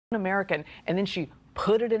American, and then she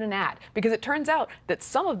put it in an ad, because it turns out that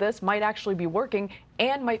some of this might actually be working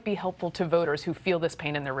and might be helpful to voters who feel this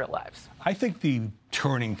pain in their real lives. I think the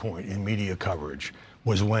turning point in media coverage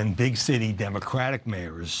was when big city Democratic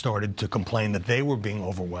mayors started to complain that they were being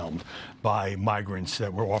overwhelmed by migrants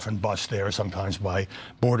that were often bused there, sometimes by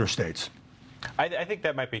border states. I think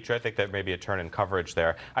that might be true. I think that may be a turn in coverage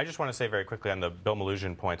there. I just want to say very quickly on the Bill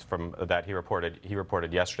Maloogian points from that he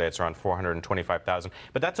reported yesterday. It's around 425,000,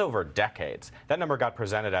 but that's over decades. That number got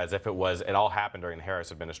presented as if it all happened during the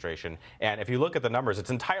Harris administration. And if you look at the numbers,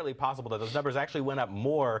 it's entirely possible that those numbers actually went up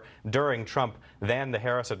more during Trump than the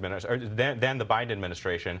Harris administration, than the Biden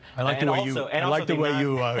administration. I like the way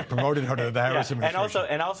you promoted her to the Harris administration.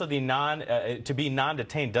 And also the to be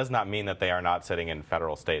non-detained does not mean that they are not sitting in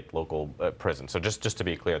federal, state, local prison. So just to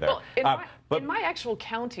be clear there. Well, in my actual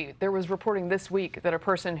county, there was reporting this week that a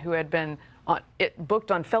person who had been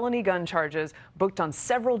booked on felony gun charges, booked on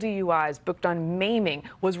several DUIs, booked on maiming,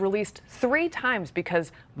 was released 3 times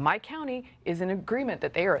because my county is in agreement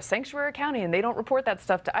that they are a sanctuary county and they don't report that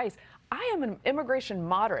stuff to ICE. I am an immigration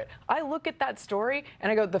moderate. I look at that story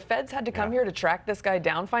and I go, the feds had to come here to track this guy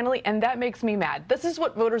down finally, and that makes me mad. This is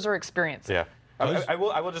what voters are experiencing. Yeah. I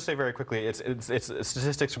will just say very quickly, it's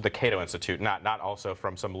statistics from the Cato Institute, not also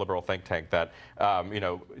from some liberal think tank, that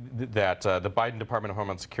the Biden Department of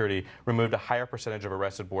Homeland Security removed a higher percentage of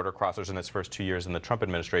arrested border crossers in its first 2 years than the Trump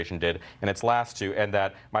administration did in its last 2, and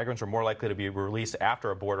that migrants are more likely to be released after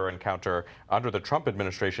a border encounter under the Trump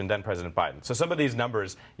administration than President Biden. So some of these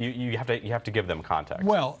numbers, you have to give them context.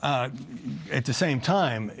 Well, at the same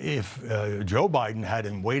time, if Joe Biden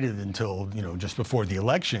hadn't waited until just before the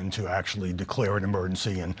election to actually declare an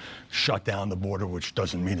emergency and shut down the border, which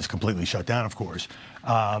doesn't mean it's completely shut down, of course,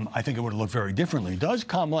 I think it would have looked very differently. Does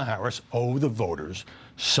Kamala Harris owe the voters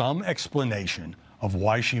some explanation of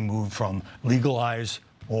why she moved from legalize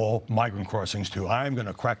all migrant crossings to I'm going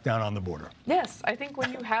to crack down on the border? Yes, I think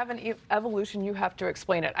when you have an evolution, you have to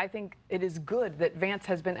explain it. I think it is good that Vance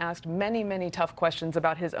has been asked many, many tough questions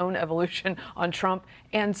about his own evolution on Trump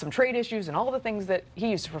and some trade issues and all the things that he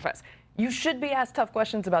used to profess. You should be asked tough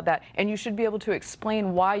questions about that, and you should be able to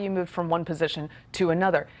explain why you moved from one position to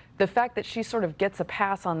another. The fact that she sort of gets a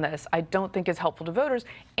pass on this, I don't think is helpful to voters,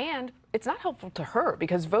 and it's not helpful to her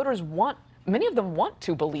because voters many of them want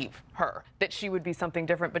to believe her that she would be something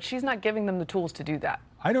different, but she's not giving them the tools to do that.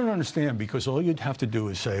 I don't understand, because all you'd have to do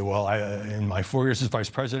is say, well, in my 4 years as vice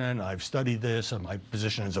president, I've studied this and my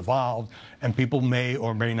position has evolved, and people may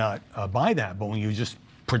or may not buy that. But when you just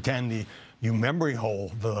pretend you memory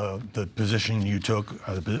hole the position you took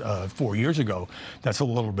 4 years ago, that's a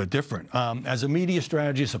little bit different. As a media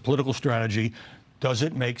strategy, as a political strategy, does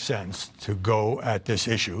it make sense to go at this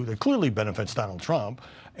issue that clearly benefits Donald Trump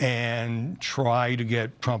and try to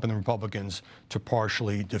get Trump and the Republicans to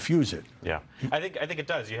partially diffuse it? Yeah, I think it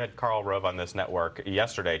does. You had Karl Rove on this network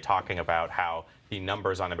yesterday talking about how the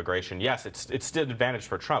numbers on immigration, yes, it's still an advantage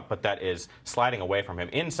for Trump, but that is sliding away from him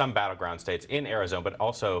in some battleground states, in Arizona, but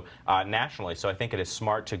also nationally. So I think it is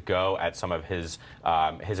smart to go at some of his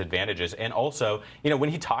advantages. And also, when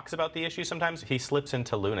he talks about the issue, sometimes he slips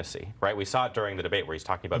into lunacy, right? We saw it during the debate where he's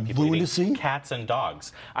talking about people eating cats and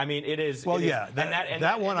dogs. I mean, it is. Well, yeah,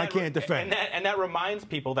 that one I can't defend. And that reminds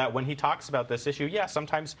people that when he talks about this issue, yeah,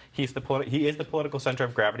 sometimes he is the political center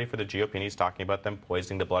of gravity for the GOP, and he's talking about them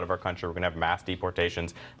poisoning the blood of our country. We're going to have mass deportations.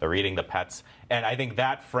 They're eating the pets. And I think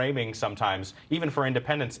that framing sometimes, even for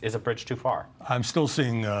independents, is a bridge too far. I'm still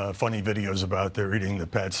seeing funny videos about they're eating the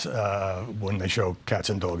pets when they show cats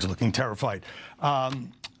and dogs looking terrified.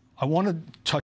 I want to touch